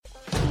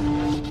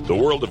The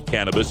world of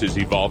cannabis is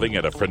evolving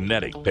at a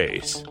frenetic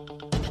pace.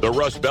 The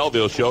Russ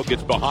Belville Show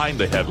gets behind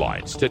the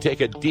headlines to take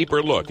a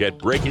deeper look at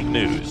breaking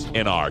news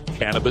in our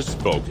Cannabis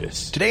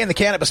Focus. Today in the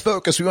Cannabis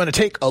Focus, we want to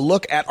take a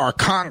look at our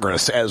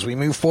Congress as we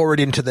move forward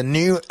into the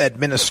new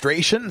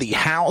administration. The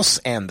House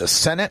and the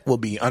Senate will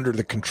be under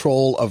the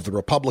control of the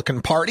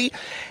Republican Party,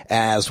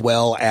 as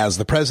well as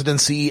the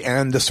presidency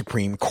and the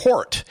Supreme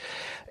Court.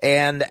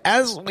 And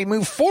as we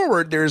move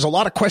forward, there's a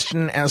lot of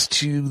question as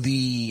to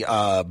the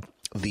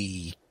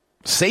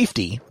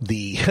safety,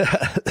 the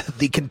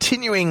the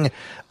continuing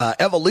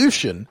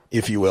evolution,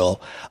 if you will,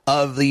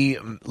 of the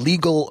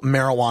legal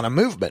marijuana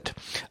movement.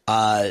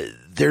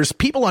 There's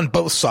people on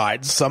both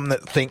sides, some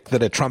that think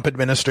that a Trump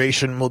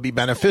administration will be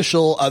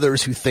beneficial,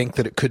 others who think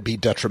that it could be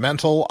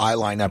detrimental. I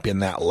line up in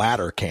that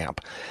latter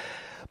camp.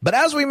 But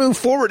as we move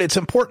forward, it's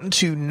important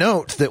to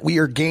note that we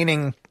are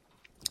gaining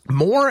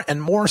more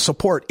and more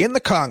support in the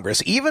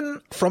Congress, even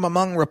from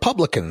among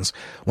Republicans,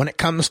 when it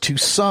comes to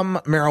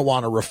some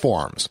marijuana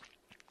reforms.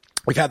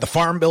 We've had the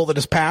Farm Bill that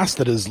has passed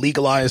that has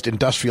legalized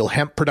industrial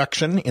hemp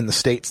production in the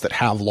states that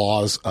have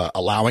laws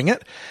allowing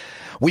it.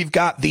 We've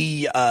got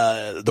the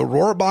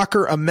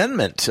Rohrabacher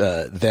Amendment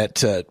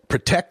that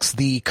protects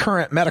the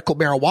current medical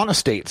marijuana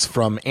states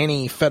from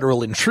any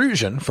federal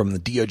intrusion from the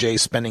DOJ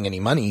spending any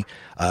money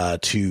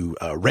to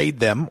raid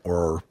them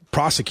or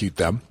prosecute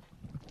them.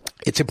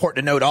 It's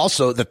important to note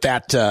also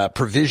that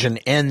provision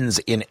ends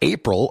in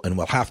April and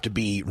will have to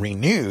be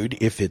renewed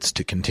if it's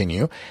to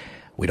continue.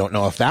 We don't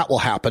know if that will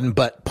happen,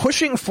 but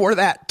pushing for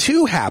that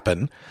to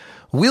happen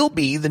will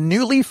be the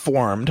newly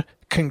formed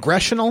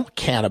Congressional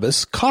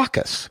Cannabis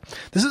Caucus.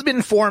 This has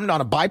been formed on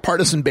a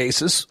bipartisan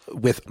basis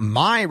with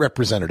my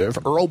representative,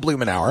 Earl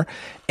Blumenauer,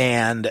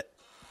 and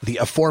the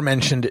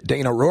aforementioned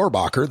Dana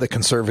Rohrabacher, the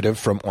conservative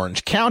from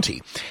Orange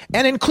County,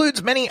 and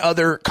includes many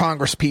other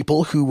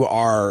congresspeople who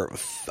are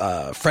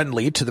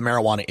friendly to the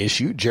marijuana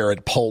issue.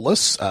 Jared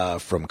Polis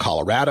from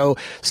Colorado,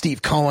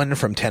 Steve Cohen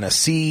from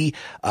Tennessee,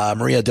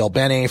 Maria Del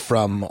Bene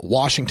from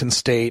Washington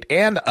State,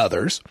 and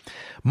others.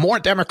 More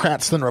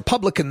Democrats than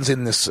Republicans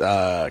in this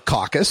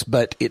caucus,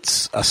 but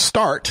it's a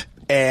start.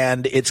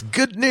 And it's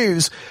good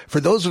news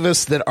for those of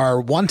us that are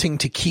wanting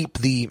to keep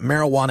the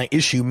marijuana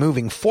issue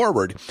moving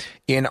forward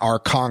in our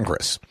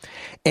Congress.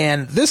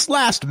 And this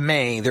last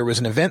May, there was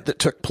an event that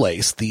took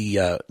place,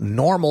 the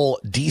normal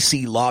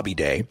DC Lobby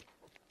Day,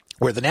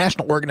 where the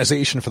National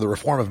Organization for the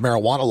Reform of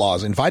Marijuana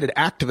Laws invited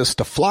activists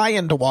to fly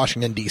into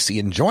Washington, D.C.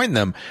 and join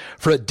them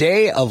for a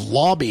day of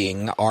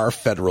lobbying our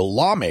federal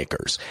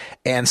lawmakers.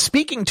 And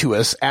speaking to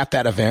us at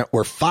that event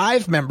were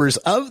 5 members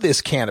of this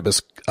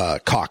cannabis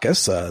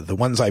caucus, the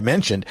ones I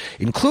mentioned,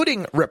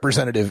 including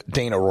Representative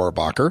Dana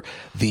Rohrabacher,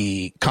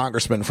 the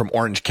congressman from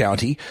Orange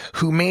County,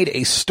 who made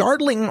a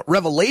startling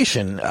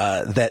revelation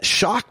that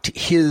shocked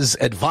his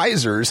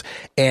advisors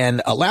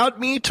and allowed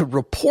me to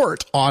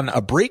report on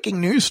a breaking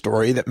news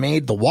story that made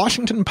the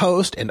Washington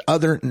Post and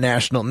other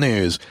national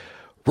news.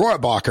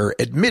 Rohrabacher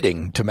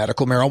admitting to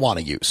medical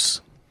marijuana use.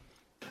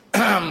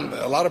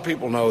 A lot of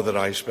people know that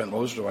I spent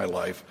most of my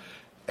life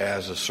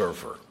as a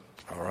surfer,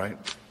 all right?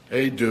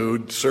 Hey,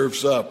 dude,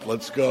 surf's up,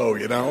 let's go,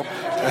 you know?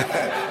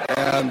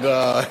 And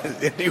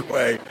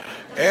anyway,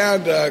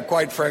 and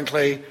quite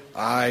frankly,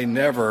 I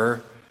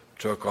never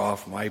took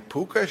off my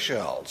puka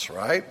shells,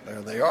 right?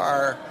 There they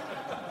are.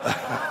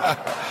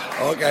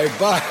 Okay,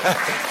 well,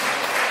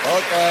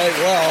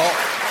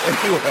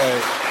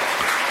 anyway,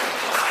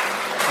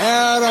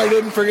 and I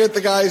didn't forget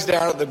the guys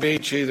down at the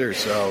beach either,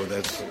 so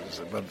that's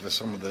what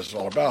some of this is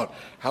all about.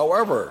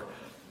 However,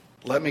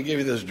 let me give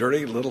you this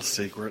dirty little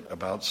secret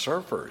about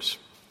surfers.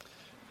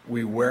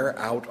 We wear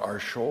out our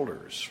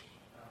shoulders.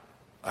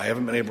 I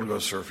haven't been able to go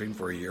surfing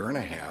for a year and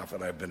a half,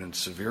 and I've been in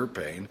severe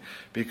pain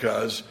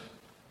because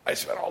I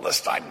spent all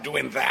this time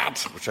doing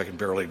that, which I can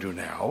barely do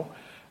now,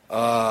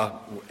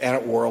 and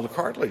it wore all the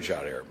cartilage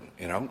out here,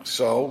 you know,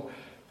 so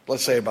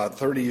let's say about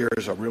 30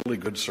 years of really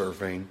good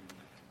surfing,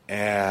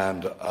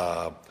 and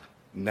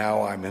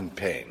now I'm in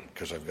pain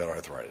because I've got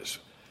arthritis.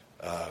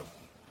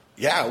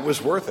 Yeah, it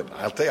was worth it.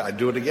 I'll tell you, I'd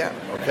do it again,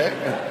 okay?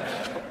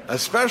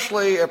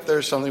 Especially if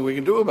there's something we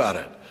can do about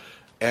it.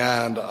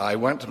 And I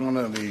went to one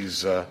of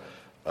these hemp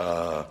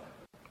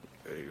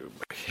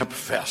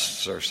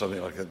fests or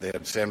something like that. They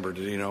had San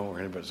Bernardino, or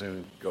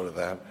anybody go to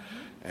that.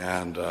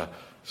 And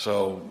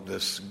so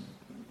this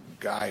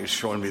guy is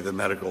showing me the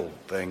medical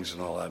things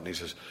and all that, and he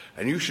says,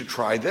 and you should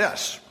try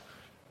this.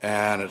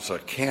 And it's a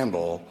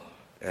candle,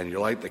 and you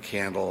light the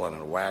candle, and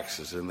it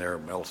waxes in there,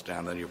 it melts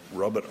down, then you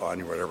rub it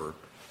on whatever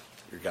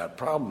you got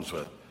problems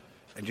with.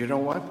 And you know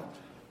what?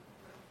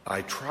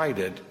 I tried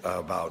it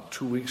about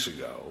 2 weeks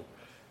ago,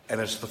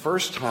 and it's the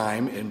first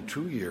time in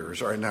 2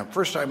 years, or now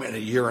first time in a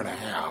year and a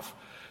half,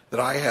 that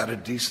I had a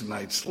decent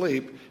night's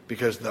sleep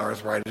because the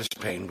arthritis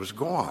pain was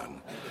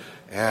gone.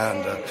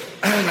 And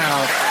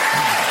now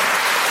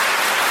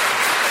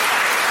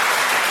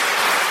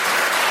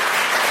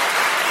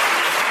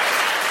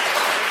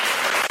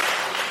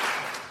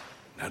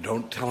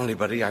don't tell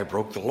anybody I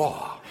broke the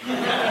law.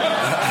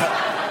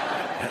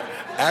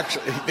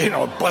 actually,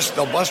 they'll bust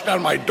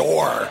down my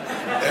door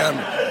and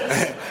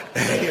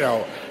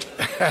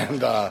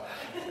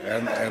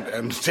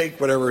and take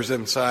whatever's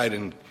inside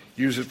and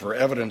use it for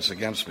evidence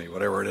against me,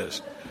 whatever it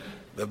is.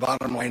 The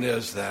bottom line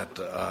is that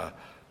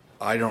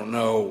I don't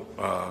know.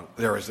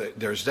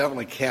 There's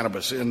definitely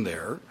cannabis in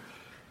there,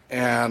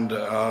 and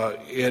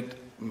it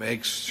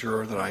makes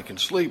sure that I can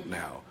sleep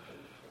now.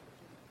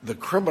 The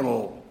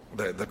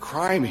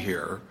crime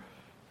here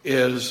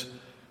is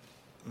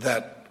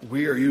that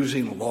we are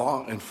using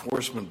law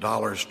enforcement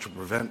dollars to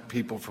prevent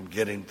people from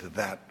getting to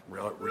that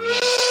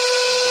relief.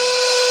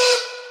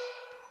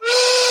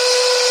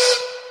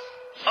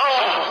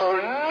 Oh,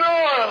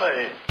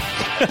 gnarly!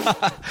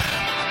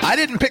 I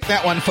didn't pick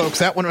that one, folks.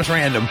 That one was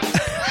random.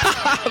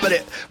 But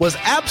it was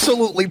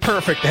absolutely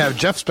perfect to have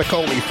Jeff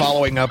Spicoli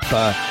following up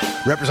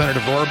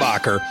Representative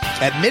Rohrabacher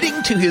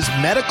admitting to his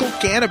medical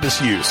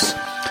cannabis use.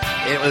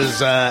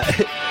 I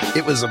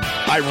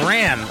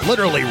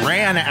literally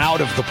ran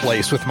out of the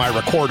place with my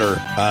recorder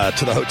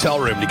to the hotel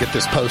room to get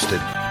this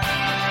posted.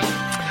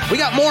 We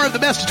got more of the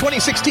best of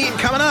 2016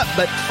 coming up,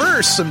 but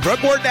first, some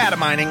drug war data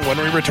mining when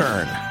we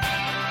return.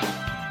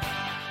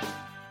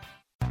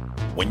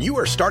 When you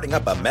are starting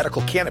up a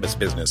medical cannabis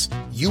business,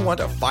 you want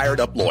a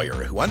fired-up lawyer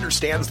who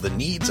understands the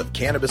needs of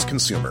cannabis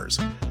consumers.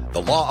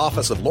 The law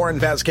office of Lauren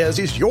Vasquez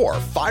is your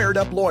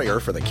fired-up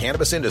lawyer for the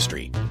cannabis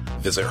industry.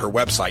 Visit her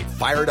website,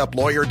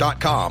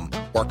 fireduplawyer.com,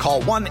 or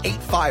call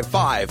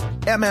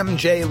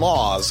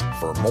 1-855-MMJ-LAWS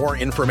for more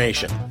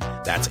information.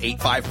 That's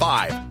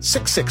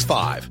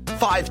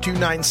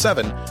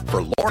 855-665-5297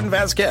 for Lauren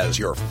Vasquez,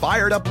 your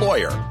fired-up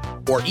lawyer,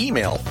 or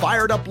email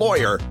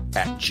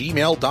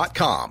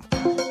fireduplawyer@gmail.com.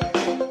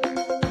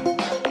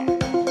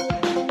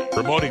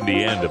 Promoting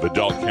the end of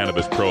adult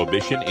cannabis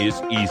prohibition is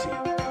easy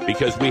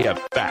because we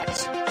have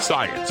facts,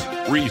 science,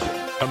 reason,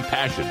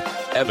 compassion,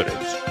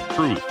 evidence,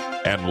 truth,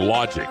 and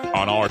logic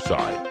on our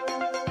side.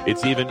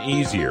 It's even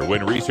easier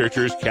when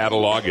researchers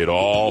catalog it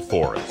all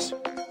for us.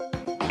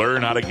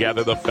 Learn how to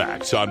gather the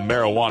facts on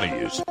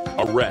marijuana use,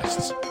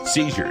 arrests,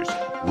 seizures,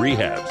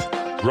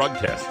 rehabs, drug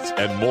tests,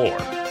 and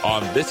more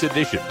on this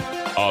edition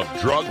of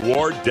Drug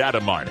War Data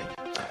Mining.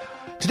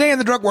 Today in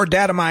the Drug War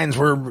Data Mines,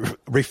 we're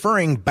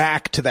referring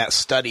back to that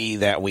study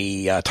that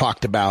we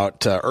talked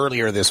about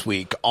earlier this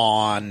week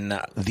on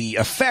the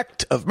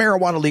effect of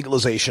marijuana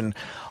legalization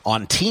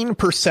on teen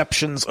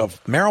perceptions of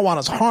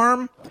marijuana's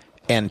harm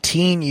and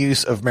teen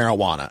use of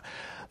marijuana.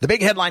 The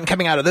big headline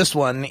coming out of this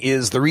one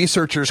is the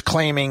researchers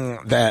claiming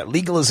that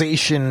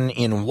legalization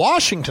in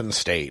Washington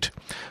state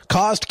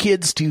caused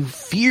kids to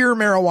fear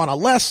marijuana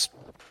less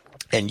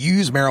and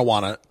use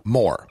marijuana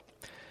more.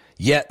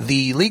 Yet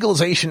the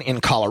legalization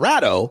in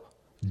Colorado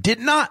did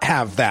not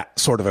have that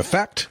sort of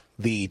effect.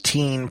 The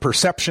teen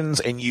perceptions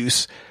and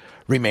use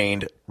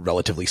remained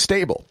relatively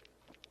stable.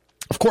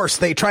 Of course,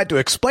 they tried to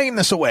explain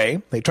this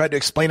away. They tried to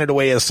explain it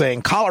away as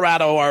saying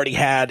Colorado already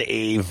had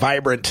a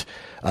vibrant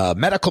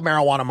medical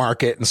marijuana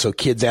market, and so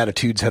kids'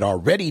 attitudes had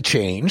already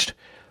changed,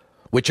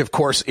 which of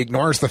course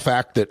ignores the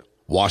fact that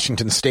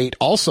Washington state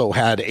also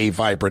had a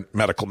vibrant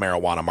medical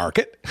marijuana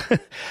market.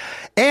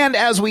 And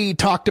as we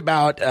talked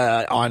about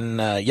on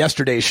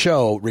yesterday's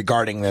show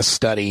regarding this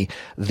study,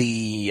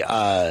 the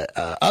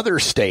other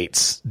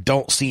states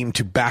don't seem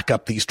to back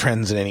up these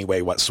trends in any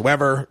way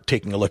whatsoever,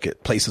 taking a look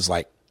at places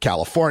like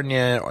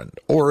California and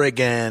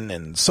Oregon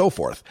and so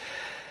forth.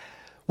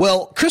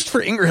 Well,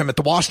 Christopher Ingraham at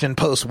the Washington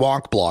Post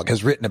Wonk blog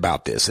has written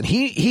about this, and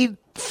he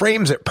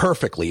frames it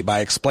perfectly by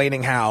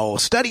explaining how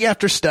study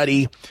after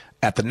study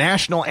at the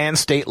national and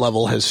state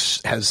level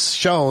has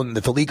shown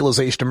that the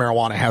legalization of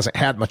marijuana hasn't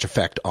had much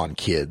effect on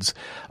kids,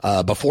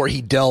 before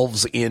he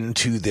delves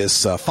into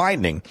this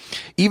finding,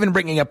 even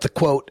bringing up the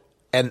quote,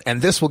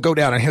 and this will go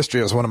down in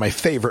history as one of my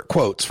favorite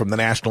quotes from the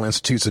National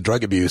Institutes of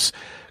Drug Abuse.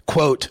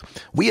 Quote,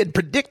 "We had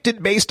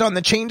predicted based on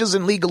the changes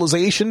in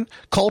legalization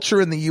culture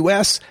in the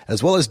U.S.,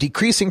 as well as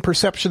decreasing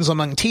perceptions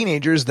among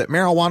teenagers that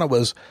marijuana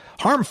was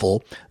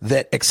harmful,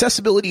 that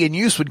accessibility and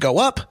use would go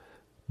up,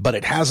 but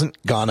it hasn't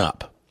gone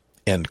up."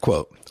 End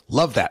quote.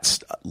 Love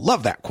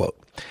that quote.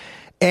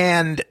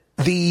 And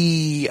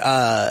the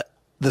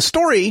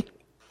story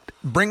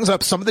brings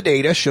up some of the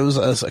data, shows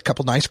us a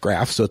couple nice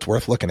graphs, so it's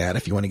worth looking at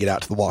if you want to get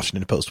out to the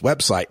Washington Post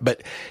website.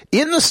 But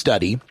in the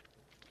study,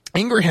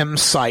 Ingraham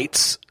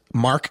cites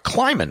Mark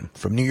Kleiman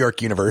from New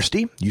York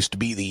University, used to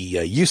be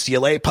the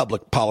UCLA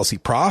public policy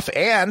prof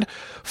and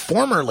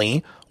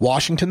formerly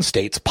Washington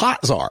State's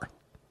pot czar.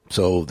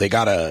 So they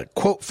got a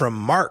quote from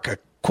Mark, a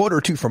quote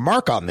or two from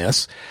Mark on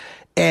this.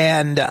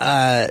 And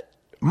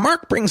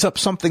Mark brings up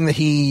something that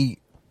he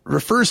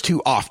refers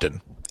to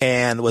often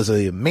and was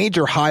a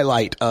major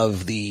highlight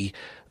of the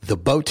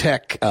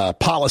BOTEC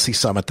policy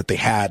summit that they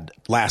had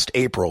last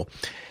April.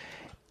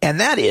 And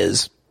that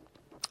is,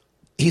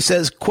 he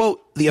says, quote,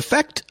 "The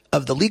effect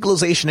of the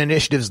legalization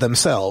initiatives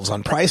themselves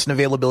on price and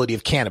availability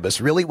of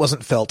cannabis really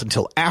wasn't felt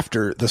until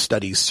after the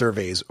study's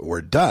surveys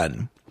were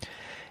done."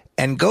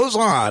 And goes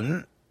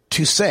on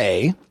to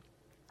say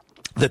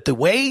that the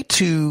way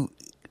to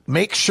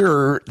make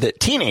sure that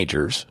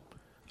teenagers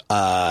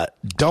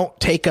don't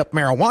take up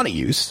marijuana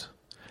use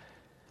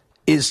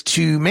is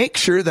to make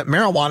sure that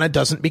marijuana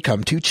doesn't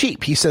become too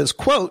cheap. He says,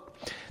 quote,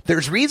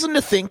 "There's reason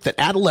to think that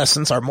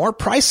adolescents are more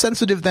price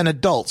sensitive than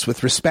adults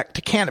with respect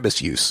to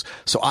cannabis use.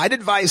 So I'd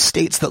advise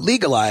states that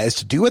legalize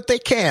to do what they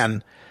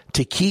can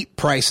to keep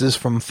prices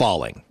from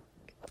falling."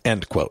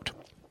 End quote.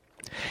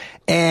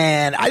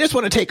 And I just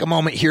want to take a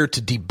moment here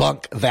to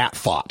debunk that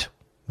thought,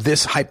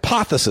 this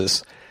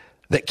hypothesis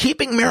that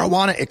keeping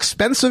marijuana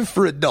expensive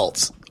for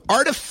adults,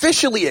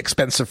 artificially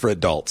expensive for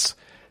adults,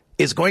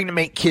 is going to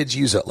make kids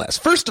use it less.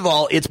 First of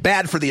all, it's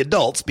bad for the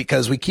adults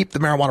because we keep the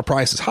marijuana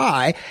prices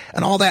high,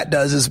 and all that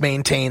does is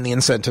maintain the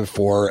incentive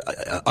for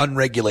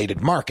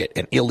unregulated market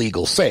and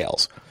illegal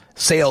sales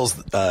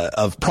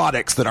of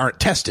products that aren't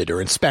tested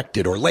or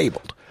inspected or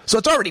labeled. So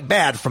it's already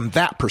bad from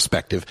that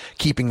perspective,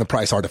 keeping the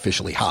price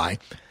artificially high.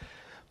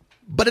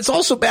 But it's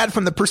also bad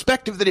from the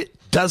perspective that it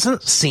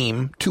doesn't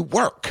seem to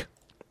work.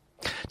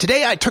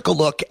 Today I took a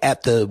look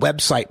at the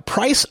website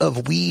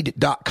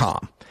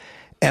priceofweed.com,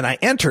 and I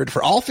entered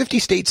for all 50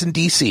 states and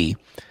DC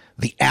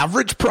the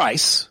average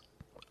price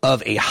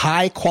of a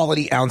high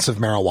quality ounce of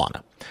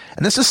marijuana.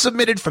 And this is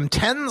submitted from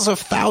tens of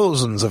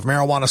thousands of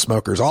marijuana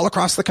smokers all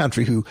across the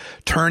country who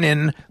turn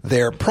in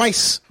their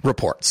price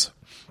reports.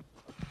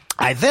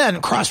 I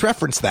then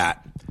cross-reference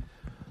that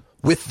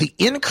with the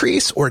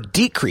increase or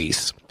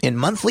decrease in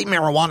monthly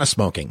marijuana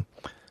smoking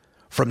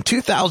from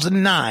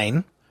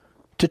 2009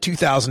 to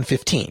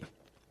 2015.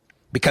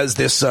 Because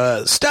this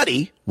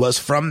study was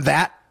from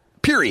that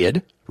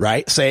period,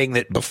 right? Saying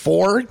that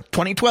before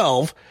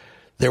 2012,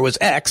 there was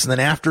X, and then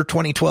after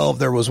 2012,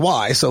 there was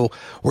Y. So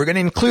we're going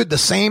to include the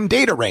same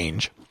data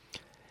range.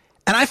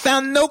 And I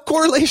found no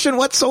correlation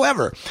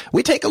whatsoever.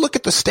 We take a look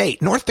at the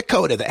state, North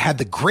Dakota, that had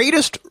the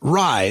greatest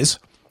rise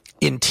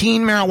in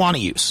teen marijuana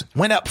use.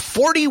 Went up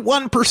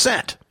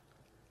 41%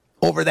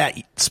 over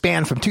that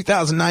span from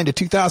 2009 to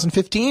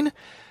 2015.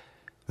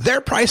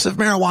 Their price of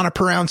marijuana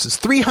per ounce is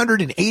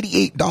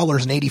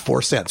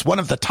 $388.84, one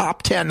of the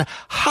top 10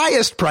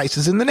 highest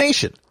prices in the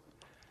nation.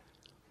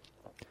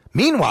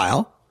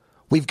 Meanwhile,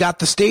 we've got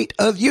the state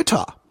of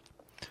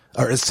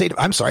state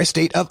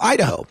of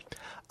Idaho.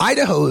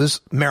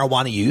 Idaho's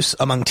marijuana use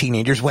among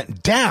teenagers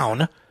went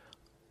down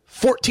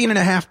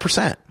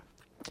 14.5%.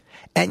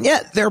 And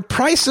yet their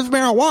price of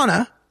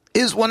marijuana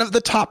is one of the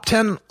top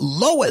 10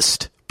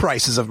 lowest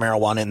prices of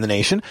marijuana in the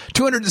nation,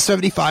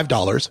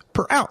 $275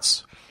 per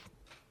ounce.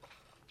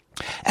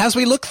 As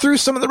we look through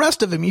some of the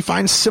rest of them, you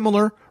find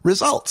similar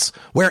results,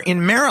 where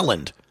in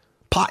Maryland,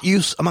 pot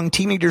use among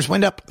teenagers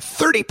went up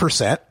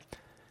 30%,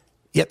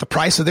 yet the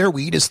price of their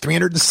weed is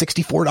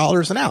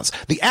 $364 an ounce.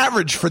 The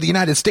average for the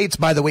United States,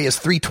 by the way, is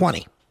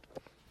 $320.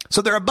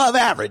 So they're above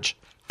average,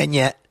 and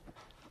yet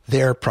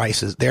their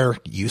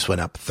use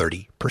went up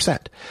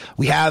 30%.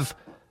 We have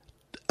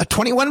a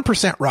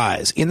 21%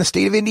 rise in the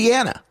state of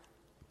Indiana.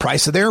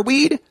 Price of their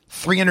weed,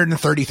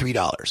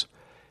 $333.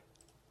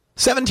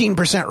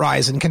 17%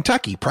 rise in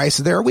Kentucky. Price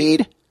of their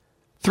weed,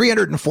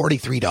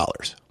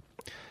 $343.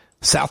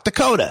 South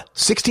Dakota,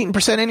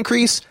 16%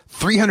 increase,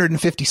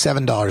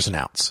 $357 an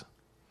ounce.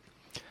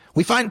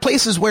 We find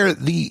places where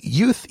the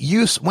youth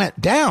use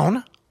went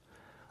down.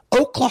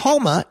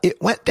 Oklahoma,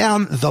 it went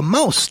down the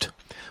most.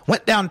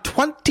 Went down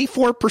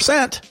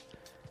 24%,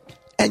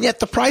 and yet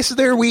the price of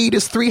their weed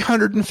is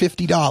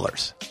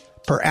 $350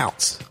 per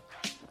ounce.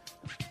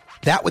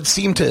 That would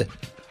seem to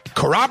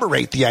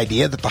corroborate the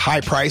idea that the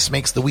high price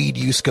makes the weed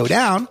use go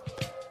down.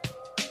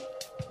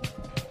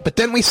 But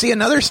then we see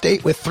another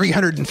state with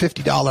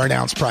 $350 an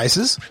ounce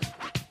prices,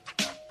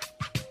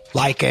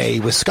 like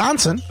a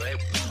Wisconsin,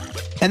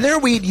 and their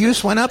weed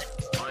use went up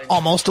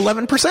almost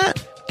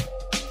 11%.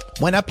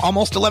 Went up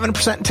almost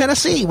 11% in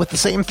Tennessee with the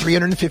same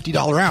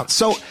 $350 ounce.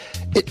 So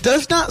it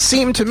does not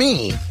seem to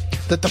me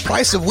that the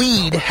price of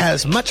weed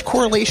has much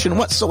correlation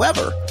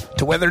whatsoever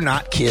to whether or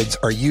not kids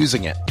are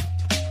using it.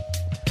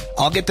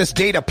 I'll get this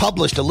data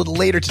published a little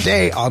later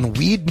today on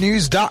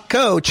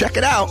weednews.co. Check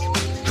it out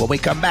when we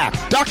come back.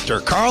 Dr.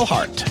 Carl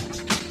Hart.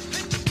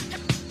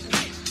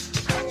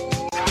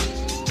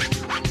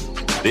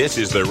 This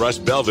is the Russ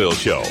Belville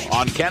Show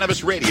on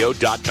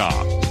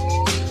CannabisRadio.com.